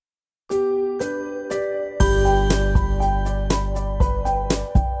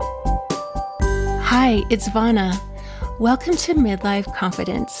Hi, it's Vana. Welcome to Midlife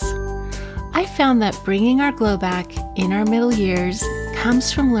Confidence. I found that bringing our glow back in our middle years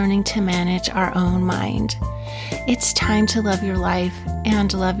comes from learning to manage our own mind. It's time to love your life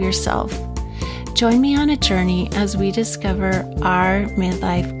and love yourself. Join me on a journey as we discover our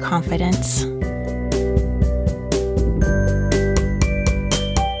midlife confidence.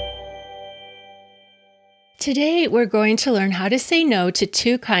 Today, we're going to learn how to say no to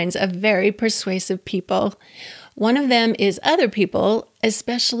two kinds of very persuasive people. One of them is other people,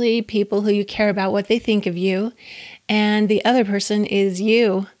 especially people who you care about what they think of you, and the other person is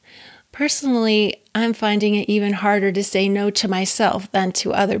you. Personally, I'm finding it even harder to say no to myself than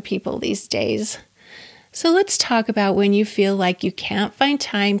to other people these days. So let's talk about when you feel like you can't find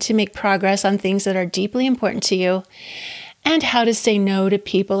time to make progress on things that are deeply important to you, and how to say no to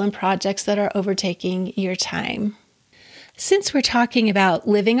people and projects that are overtaking your time. Since we're talking about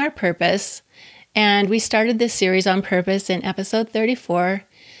living our purpose, and we started this series on purpose in episode 34,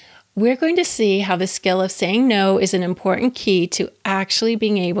 we're going to see how the skill of saying no is an important key to actually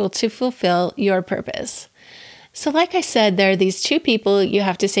being able to fulfill your purpose. So like I said, there are these two people you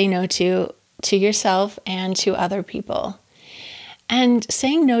have to say no to yourself and to other people. And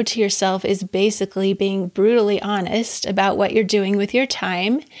saying no to yourself is basically being brutally honest about what you're doing with your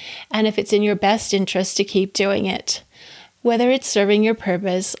time and if it's in your best interest to keep doing it, whether it's serving your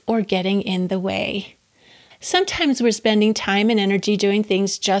purpose or getting in the way. Sometimes we're spending time and energy doing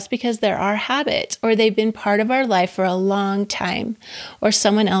things just because they're our habit or they've been part of our life for a long time or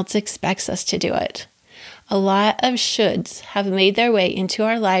someone else expects us to do it. A lot of shoulds have made their way into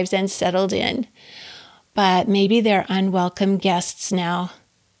our lives and settled in. But maybe they're unwelcome guests now.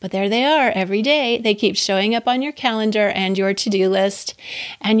 But there they are every day. They keep showing up on your calendar and your to-do list,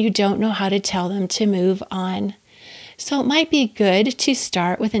 and you don't know how to tell them to move on. So it might be good to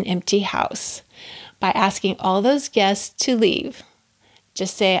start with an empty house by asking all those guests to leave.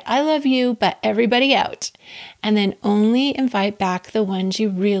 Just say, I love you, but everybody out. And then only invite back the ones you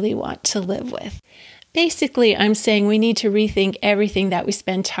really want to live with. Basically, I'm saying we need to rethink everything that we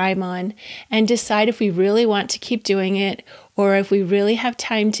spend time on and decide if we really want to keep doing it or if we really have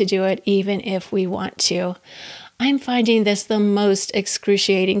time to do it, even if we want to. I'm finding this the most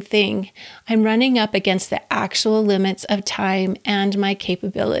excruciating thing. I'm running up against the actual limits of time and my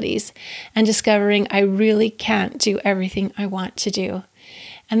capabilities and discovering I really can't do everything I want to do.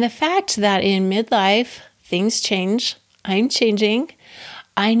 And the fact that in midlife, things change, I'm changing,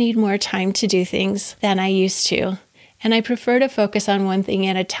 I need more time to do things than I used to, and I prefer to focus on one thing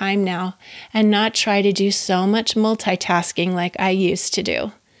at a time now and not try to do so much multitasking like I used to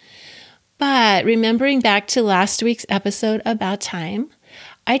do. But remembering back to last week's episode about time,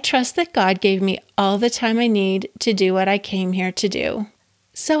 I trust that God gave me all the time I need to do what I came here to do.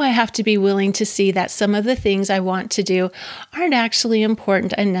 So I have to be willing to see that some of the things I want to do aren't actually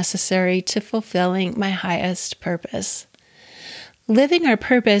important and necessary to fulfilling my highest purpose. Living our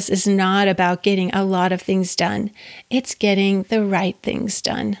purpose is not about getting a lot of things done. It's getting the right things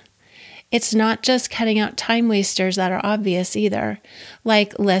done. It's not just cutting out time wasters that are obvious either,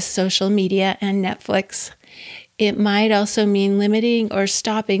 like less social media and Netflix. It might also mean limiting or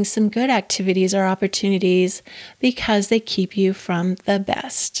stopping some good activities or opportunities because they keep you from the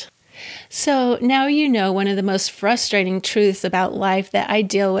best. So now you know one of the most frustrating truths about life that I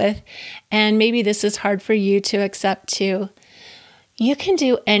deal with, and maybe this is hard for you to accept too. You can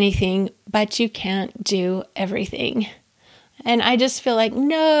do anything, but you can't do everything. And I just feel like,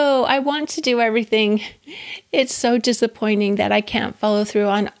 no, I want to do everything. It's so disappointing that I can't follow through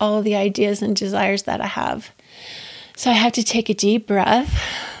on all the ideas and desires that I have. So I have to take a deep breath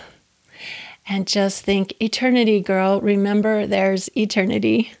and just think, eternity, girl, remember there's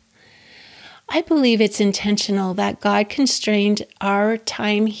eternity. I believe it's intentional that God constrained our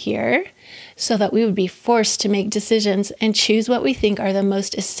time here so that we would be forced to make decisions and choose what we think are the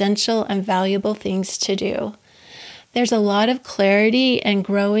most essential and valuable things to do. There's a lot of clarity and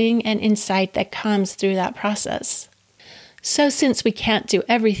growing and insight that comes through that process. So since we can't do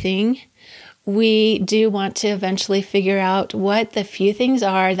everything, we do want to eventually figure out what the few things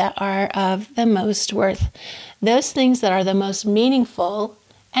are that are of the most worth, those things that are the most meaningful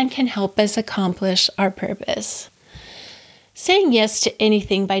and can help us accomplish our purpose. Saying yes to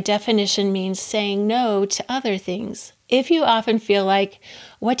anything by definition means saying no to other things. If you often feel like,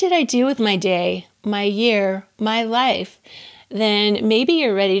 what did I do with my day, my year, my life? Then maybe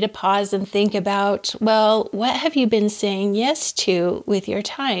you're ready to pause and think about, well, what have you been saying yes to with your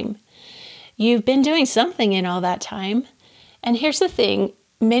time? You've been doing something in all that time. And here's the thing,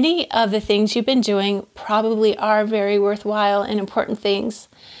 many of the things you've been doing probably are very worthwhile and important things.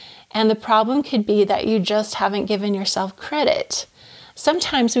 And the problem could be that you just haven't given yourself credit.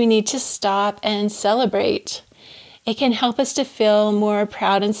 Sometimes we need to stop and celebrate. It can help us to feel more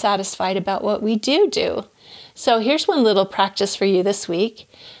proud and satisfied about what we do. So here's one little practice for you this week.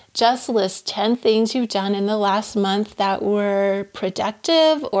 Just list 10 things you've done in the last month that were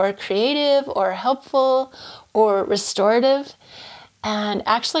productive or creative or helpful or restorative, and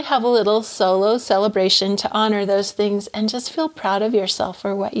actually have a little solo celebration to honor those things and just feel proud of yourself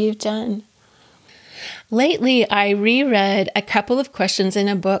for what you've done. Lately, I reread a couple of questions in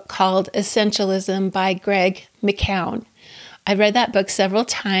a book called Essentialism by Greg McKeown. I read that book several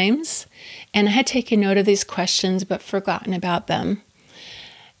times, and I had taken note of these questions but forgotten about them.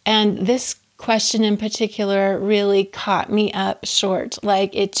 And this question in particular really caught me up short.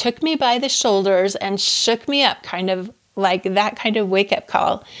 Like, it took me by the shoulders and shook me up, kind of like that kind of wake-up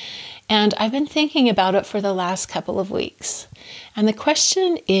call. And I've been thinking about it for the last couple of weeks. And the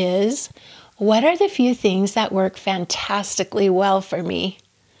question is, what are the few things that work fantastically well for me?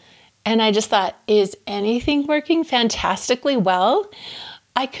 And I just thought, is anything working fantastically well?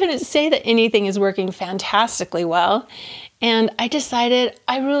 I couldn't say that anything is working fantastically well. And I decided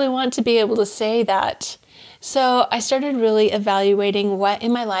I really want to be able to say that. So I started really evaluating what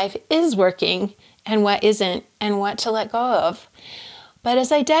in my life is working and what isn't, and what to let go of. But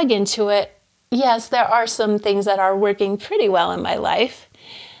as I dug into it, yes, there are some things that are working pretty well in my life.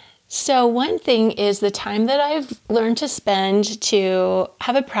 So one thing is the time that I've learned to spend to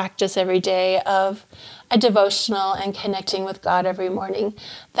have a practice every day of a devotional and connecting with God every morning.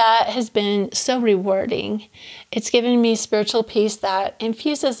 That has been so rewarding. It's given me spiritual peace that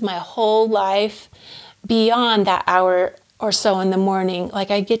infuses my whole life beyond that hour or so in the morning. Like,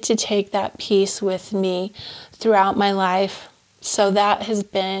 I get to take that peace with me throughout my life. So that has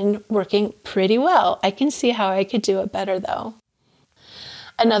been working pretty well. I can see how I could do it better though.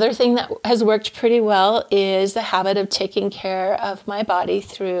 Another thing that has worked pretty well is the habit of taking care of my body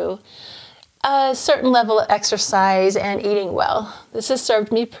through a certain level of exercise and eating well. This has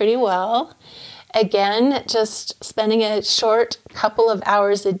served me pretty well. Again, just spending a short couple of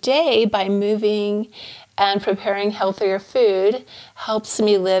hours a day by moving and preparing healthier food helps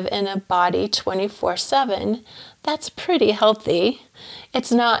me live in a body 24/7. That's pretty healthy.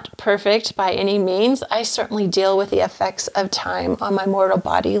 It's not perfect by any means. I certainly deal with the effects of time on my mortal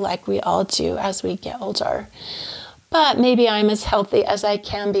body like we all do as we get older. But maybe I'm as healthy as I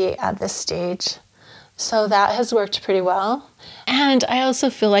can be at this stage. So that has worked pretty well. And I also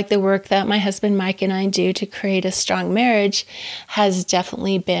feel like the work that my husband Mike and I do to create a strong marriage has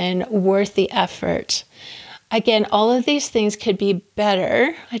definitely been worth the effort. Again, all of these things could be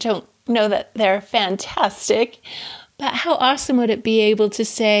better. I don't know that they're fantastic, but how awesome would it be able to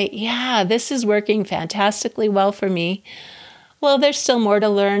say, yeah, this is working fantastically well for me. Well, there's still more to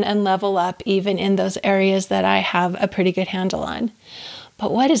learn and level up even in those areas that I have a pretty good handle on.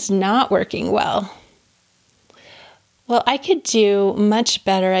 But what is not working well? Well, I could do much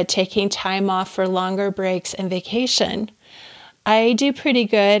better at taking time off for longer breaks and vacation. I do pretty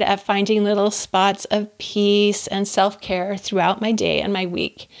good at finding little spots of peace and self-care throughout my day and my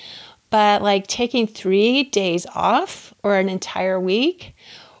week. But like taking 3 days off or an entire week,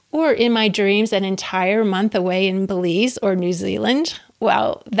 or in my dreams, an entire month away in Belize or New Zealand,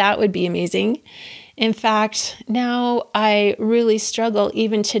 well, that would be amazing. In fact, now I really struggle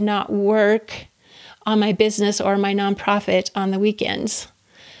even to not work on my business or my nonprofit on the weekends.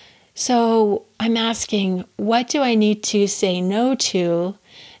 So I'm asking, what do I need to say no to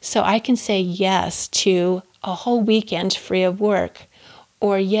so I can say yes to a whole weekend free of work,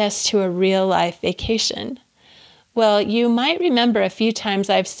 or yes to a real life vacation? Well, you might remember a few times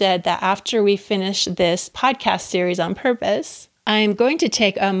I've said that after we finish this podcast series on purpose, I'm going to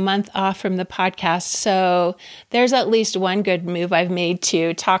take a month off from the podcast. So there's at least one good move I've made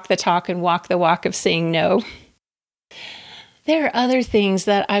to talk the talk and walk the walk of saying no. There are other things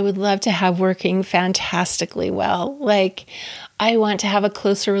that I would love to have working fantastically well. Like, I want to have a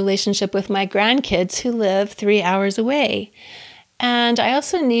closer relationship with my grandkids who live 3 hours away. And I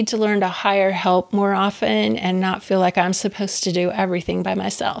also need to learn to hire help more often and not feel like I'm supposed to do everything by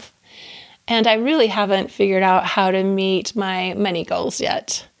myself. And I really haven't figured out how to meet my money goals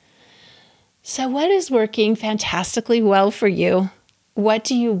yet. So what is working fantastically well for you? What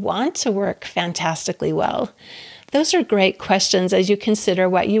do you want to work fantastically well? Those are great questions as you consider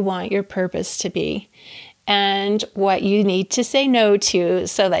what you want your purpose to be and what you need to say no to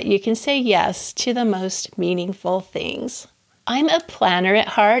so that you can say yes to the most meaningful things. I'm a planner at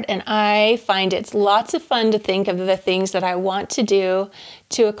heart, and I find it's lots of fun to think of the things that I want to do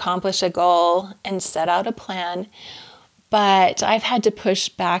to accomplish a goal and set out a plan. But I've had to push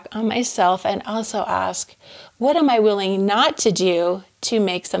back on myself and also ask, what am I willing not to do to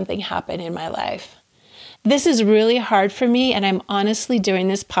make something happen in my life? This is really hard for me, and I'm honestly doing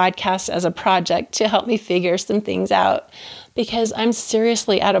this podcast as a project to help me figure some things out, because I'm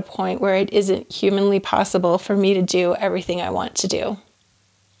seriously at a point where it isn't humanly possible for me to do everything I want to do.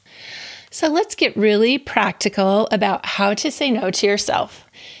 So let's get really practical about how to say no to yourself.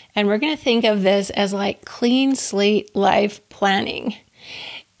 And we're going to think of this as like clean slate life planning.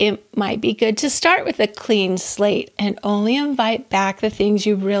 It might be good to start with a clean slate and only invite back the things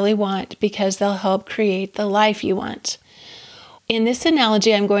you really want, because they'll help create the life you want. In this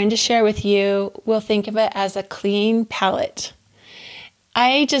analogy I'm going to share with you, we'll think of it as a clean palette.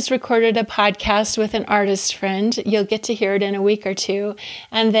 I just recorded a podcast with an artist friend. You'll get to hear it in a week or two.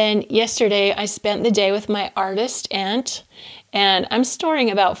 And then yesterday I spent the day with my artist aunt, and I'm storing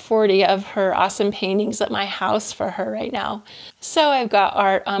about 40 of her awesome paintings at my house for her right now. So I've got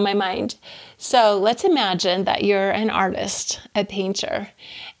art on my mind. So let's imagine that you're an artist, a painter,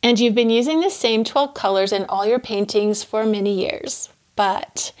 and you've been using the same 12 colors in all your paintings for many years.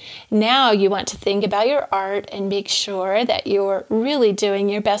 But now you want to think about your art and make sure that you're really doing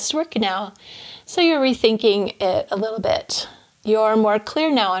your best work now. So you're rethinking it a little bit. You're more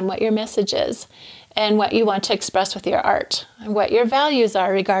clear now on what your message is and what you want to express with your art and what your values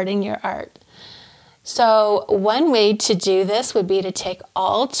are regarding your art. So one way to do this would be to take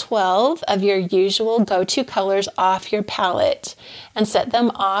all 12 of your usual go-to colors off your palette and set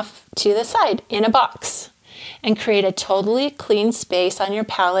them off to the side in a box, and create a totally clean space on your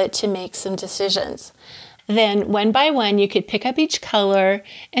palette to make some decisions. Then one by one, you could pick up each color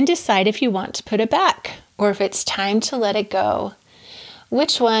and decide if you want to put it back or if it's time to let it go.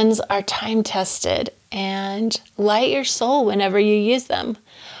 Which ones are time tested and light your soul whenever you use them?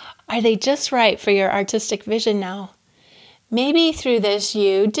 Are they just right for your artistic vision now? Maybe through this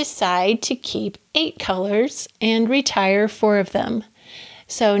you decide to keep 8 colors and retire 4 of them.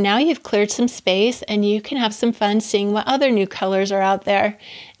 So now you've cleared some space and you can have some fun seeing what other new colors are out there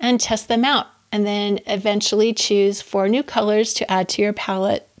and test them out, and then eventually choose 4 new colors to add to your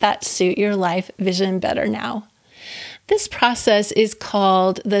palette that suit your life vision better now. This process is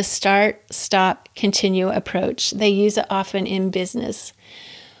called the start, stop, continue approach. They use it often in business.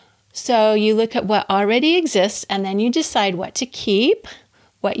 So you look at what already exists and then you decide what to keep,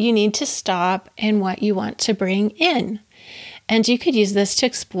 what you need to stop, and what you want to bring in. And you could use this to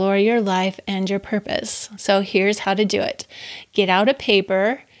explore your life and your purpose. So here's how to do it. Get out a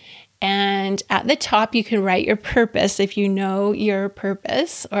paper, and at the top you can write your purpose if you know your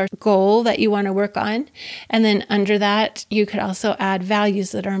purpose or goal that you want to work on. And then under that, you could also add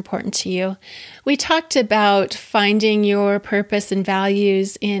values that are important to you. We talked about finding your purpose and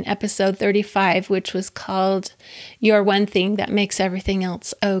values in episode 35, which was called Your One Thing That Makes Everything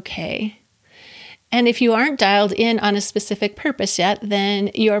Else Okay. And if you aren't dialed in on a specific purpose yet,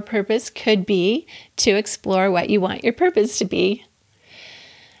 then your purpose could be to explore what you want your purpose to be.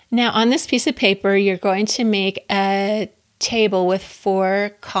 Now, on this piece of paper, you're going to make a table with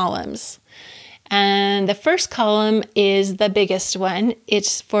 4 columns. And the first column is the biggest one.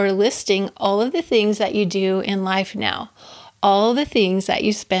 It's for listing all of the things that you do in life now, all the things that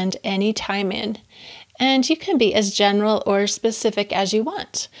you spend any time in. And you can be as general or specific as you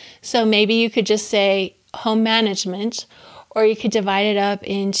want. So maybe you could just say home management, or you could divide it up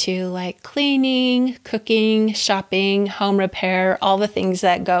into like cleaning, cooking, shopping, home repair, all the things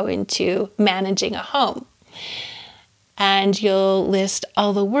that go into managing a home. And you'll list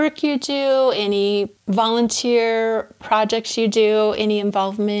all the work you do, any volunteer projects you do, any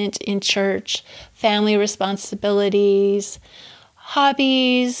involvement in church, family responsibilities,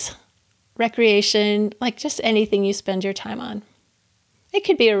 hobbies, recreation, like just anything you spend your time on. It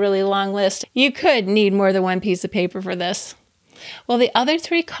could be a really long list. You could need more than one piece of paper for this. Well, the other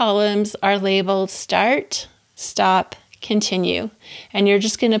 3 columns are labeled start, stop, continue. And you're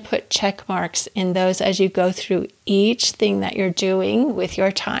just going to put check marks in those as you go through each thing that you're doing with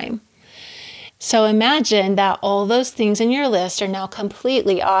your time. So imagine that all those things in your list are now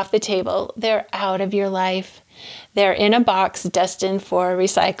completely off the table. They're out of your life. They're in a box destined for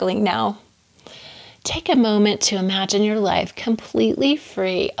recycling now. Take a moment to imagine your life completely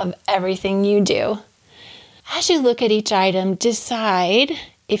free of everything you do. As you look at each item, decide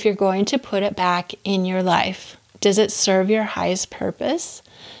if you're going to put it back in your life. Does it serve your highest purpose?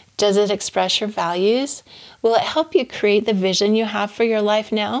 Does it express your values? Will it help you create the vision you have for your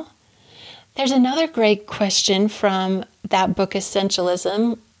life now? There's another great question from that book,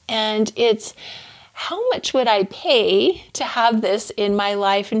 Essentialism, and it's, how much would I pay to have this in my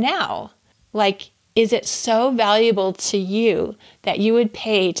life now? Like Is it so valuable to you that you would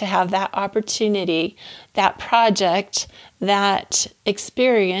pay to have that opportunity, that project, that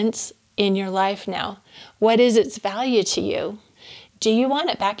experience in your life now? What is its value to you? Do you want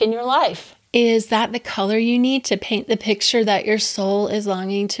it back in your life? Is that the color you need to paint the picture that your soul is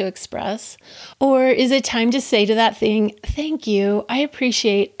longing to express? Or is it time to say to that thing, thank you, I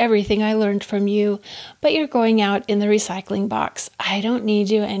appreciate everything I learned from you, but you're going out in the recycling box. I don't need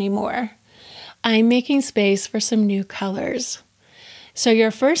you anymore. I'm making space for some new colors. So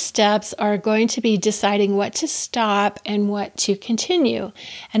your first steps are going to be deciding what to stop and what to continue.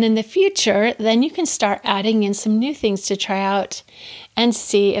 And in the future, then you can start adding in some new things to try out and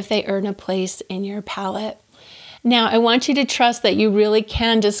see if they earn a place in your palette. Now, I want you to trust that you really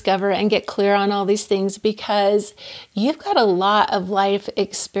can discover and get clear on all these things because you've got a lot of life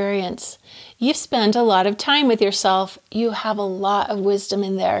experience. You've spent a lot of time with yourself. You have a lot of wisdom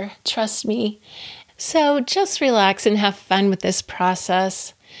in there. Trust me. So just relax and have fun with this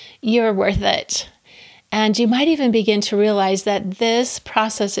process. You're worth it. And you might even begin to realize that this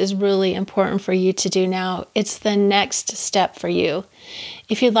process is really important for you to do now. It's the next step for you.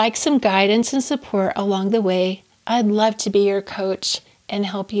 If you'd like some guidance and support along the way, I'd love to be your coach and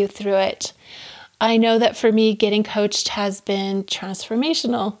help you through it. I know that for me, getting coached has been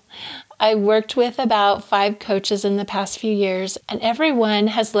transformational. I worked with about 5 coaches in the past few years, and everyone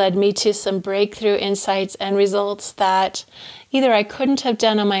has led me to some breakthrough insights and results that either I couldn't have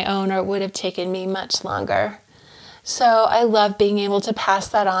done on my own or it would have taken me much longer. So I love being able to pass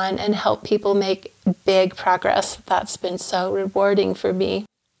that on and help people make big progress. That's been so rewarding for me.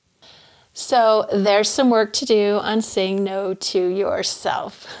 So there's some work to do on saying no to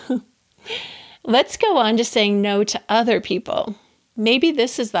yourself. Let's go on to saying no to other people. Maybe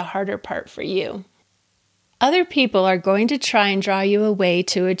this is the harder part for you. Other people are going to try and draw you away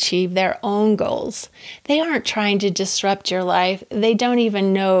to achieve their own goals. They aren't trying to disrupt your life. They don't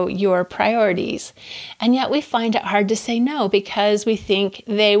even know your priorities. And yet we find it hard to say no because we think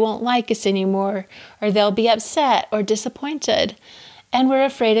they won't like us anymore, or they'll be upset or disappointed. And we're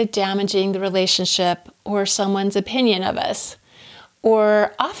afraid of damaging the relationship or someone's opinion of us.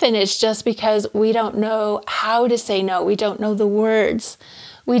 Or often it's just because we don't know how to say no. We don't know the words.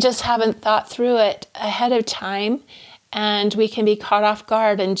 We just haven't thought through it ahead of time, and we can be caught off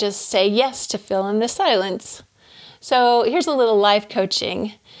guard and just say yes to fill in the silence. So here's a little life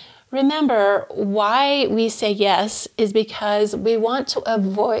coaching. Remember, why we say yes is because we want to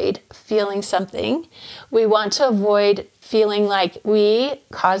avoid feeling something. We want to avoid feeling like we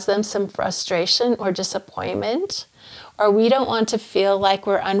cause them some frustration or disappointment. Or we don't want to feel like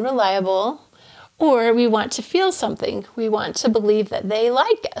we're unreliable, or we want to feel something. We want to believe that they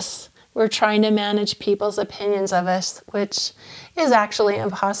like us. We're trying to manage people's opinions of us, which is actually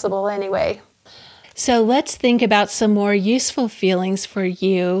impossible anyway. So let's think about some more useful feelings for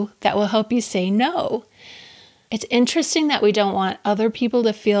you that will help you say no. It's interesting that we don't want other people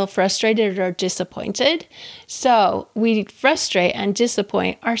to feel frustrated or disappointed, so we frustrate and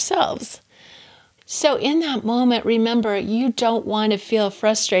disappoint ourselves. So in that moment, remember, you don't want to feel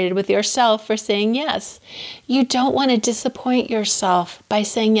frustrated with yourself for saying yes. You don't want to disappoint yourself by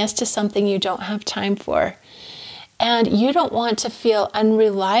saying yes to something you don't have time for. And you don't want to feel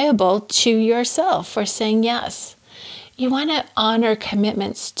unreliable to yourself for saying yes. You want to honor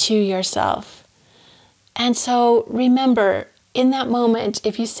commitments to yourself. And so remember, in that moment,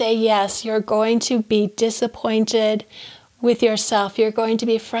 if you say yes, you're going to be disappointed with yourself. You're going to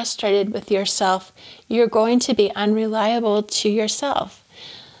be frustrated with yourself. You're going to be unreliable to yourself.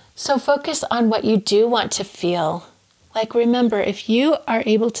 So focus on what you do want to feel. Like remember, if you are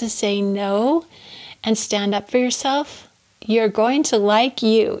able to say no and stand up for yourself, you're going to like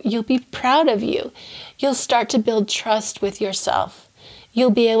you. You'll be proud of you. You'll start to build trust with yourself. You'll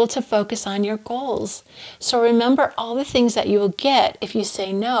be able to focus on your goals. So remember all the things that you will get if you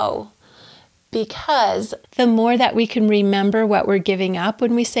say no. Because the more that we can remember what we're giving up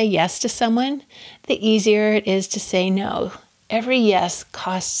when we say yes to someone, the easier it is to say no. Every yes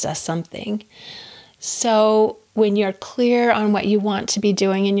costs us something. So when you're clear on what you want to be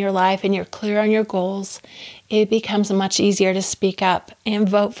doing in your life and you're clear on your goals, it becomes much easier to speak up and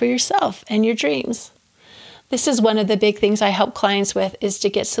vote for yourself and your dreams. This is one of the big things I help clients with, is to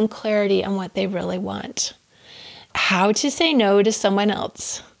get some clarity on what they really want. How to say no to someone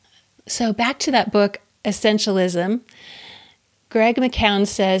else. So back to that book, Essentialism, Greg McKeown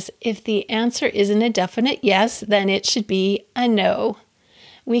says, if the answer isn't a definite yes, then it should be a no.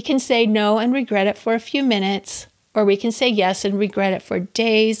 We can say no and regret it for a few minutes, or we can say yes and regret it for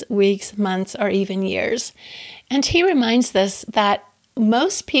days, weeks, months, or even years. And he reminds us that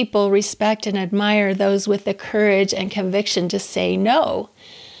most people respect and admire those with the courage and conviction to say no.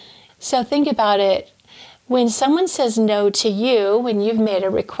 So think about it. When someone says no to you, when you've made a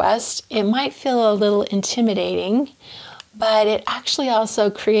request, it might feel a little intimidating, but it actually also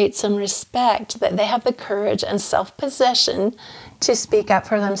creates some respect that they have the courage and self-possession to speak up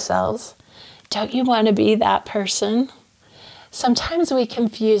for themselves. Don't you want to be that person? Sometimes we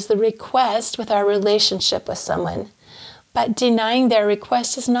confuse the request with our relationship with someone, but denying their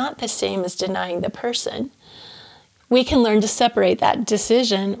request is not the same as denying the person. We can learn to separate that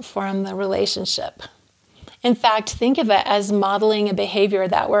decision from the relationship. In fact, think of it as modeling a behavior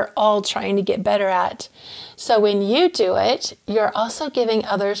that we're all trying to get better at. So when you do it, you're also giving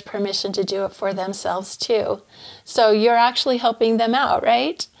others permission to do it for themselves too. So you're actually helping them out,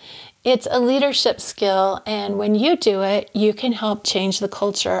 right? It's a leadership skill, and when you do it, you can help change the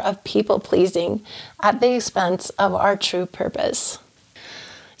culture of people-pleasing at the expense of our true purpose.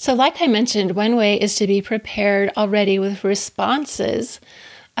 So like I mentioned, one way is to be prepared already with responses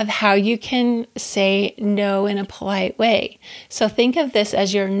of how you can say no in a polite way. So think of this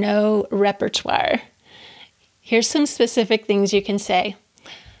as your no repertoire. Here's some specific things you can say.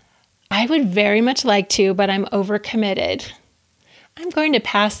 I would very much like to, but I'm overcommitted. I'm going to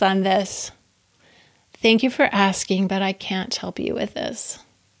pass on this. Thank you for asking, but I can't help you with this.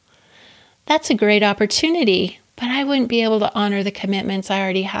 That's a great opportunity, but I wouldn't be able to honor the commitments I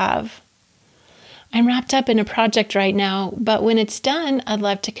already have. I'm wrapped up in a project right now, but when it's done, I'd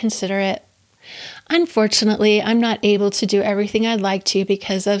love to consider it. Unfortunately, I'm not able to do everything I'd like to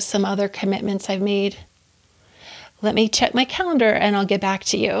because of some other commitments I've made. Let me check my calendar and I'll get back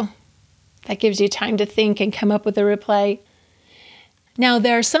to you. That gives you time to think and come up with a reply. Now,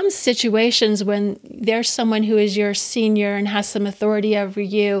 there are some situations when there's someone who is your senior and has some authority over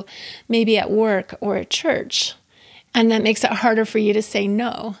you, maybe at work or at church, and that makes it harder for you to say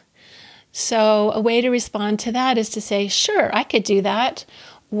no. So a way to respond to that is to say, sure, I could do that.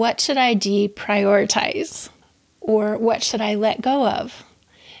 What should I deprioritize? Or what should I let go of?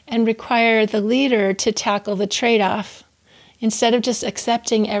 And require the leader to tackle the trade-off. Instead of just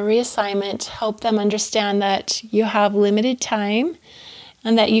accepting every assignment, help them understand that you have limited time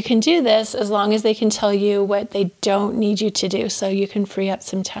and that you can do this as long as they can tell you what they don't need you to do so you can free up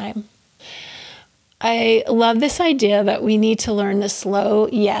some time. I love this idea that we need to learn the slow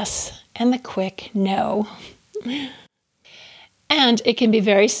yes and the quick no. And it can be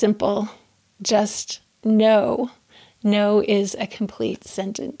very simple. Just no. No is a complete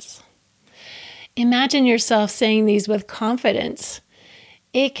sentence. Imagine yourself saying these with confidence.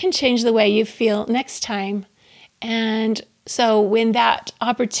 It can change the way you feel next time. And so when that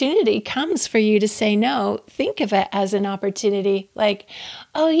opportunity comes for you to say no, think of it as an opportunity. Like,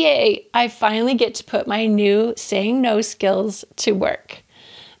 oh, yay, I finally get to put my new saying no skills to work.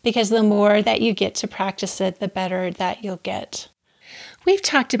 Because the more that you get to practice it, the better that you'll get. We've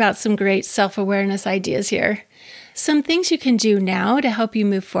talked about some great self-awareness ideas here. Some things you can do now to help you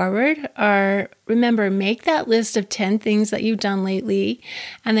move forward are, remember, make that list of 10 things that you've done lately,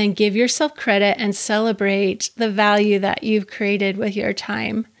 and then give yourself credit and celebrate the value that you've created with your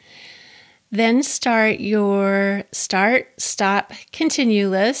time. Then start your start, stop, continue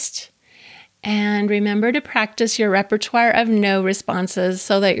list. And remember to practice your repertoire of no responses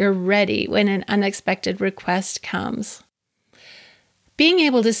so that you're ready when an unexpected request comes. Being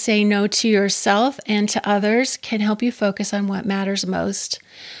able to say no to yourself and to others can help you focus on what matters most.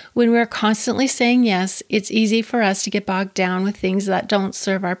 When we're constantly saying yes, it's easy for us to get bogged down with things that don't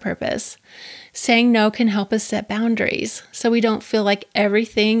serve our purpose. Saying no can help us set boundaries so we don't feel like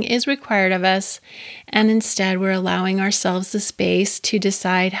everything is required of us, and instead we're allowing ourselves the space to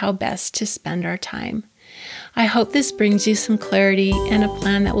decide how best to spend our time. I hope this brings you some clarity and a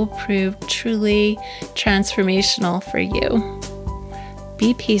plan that will prove truly transformational for you.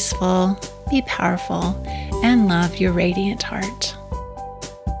 Be peaceful, be powerful, and love your radiant heart.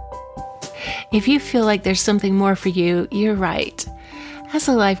 If you feel like there's something more for you, you're right. As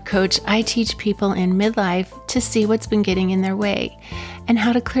a life coach, I teach people in midlife to see what's been getting in their way and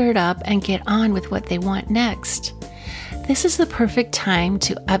how to clear it up and get on with what they want next. This is the perfect time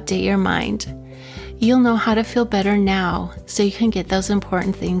to update your mind. You'll know how to feel better now so you can get those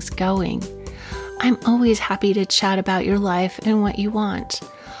important things going. I'm always happy to chat about your life and what you want.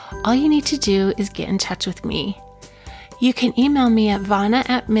 All you need to do is get in touch with me. You can email me at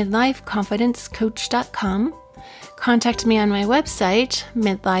vana@midlifeconfidencecoach.com, contact me on my website,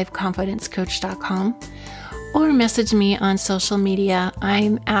 midlifeconfidencecoach.com, or message me on social media.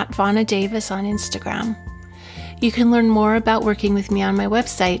 I'm at Vana Davis on Instagram. You can learn more about working with me on my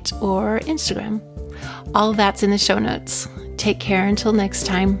website or Instagram. All that's in the show notes. Take care until next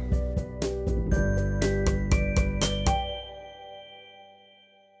time.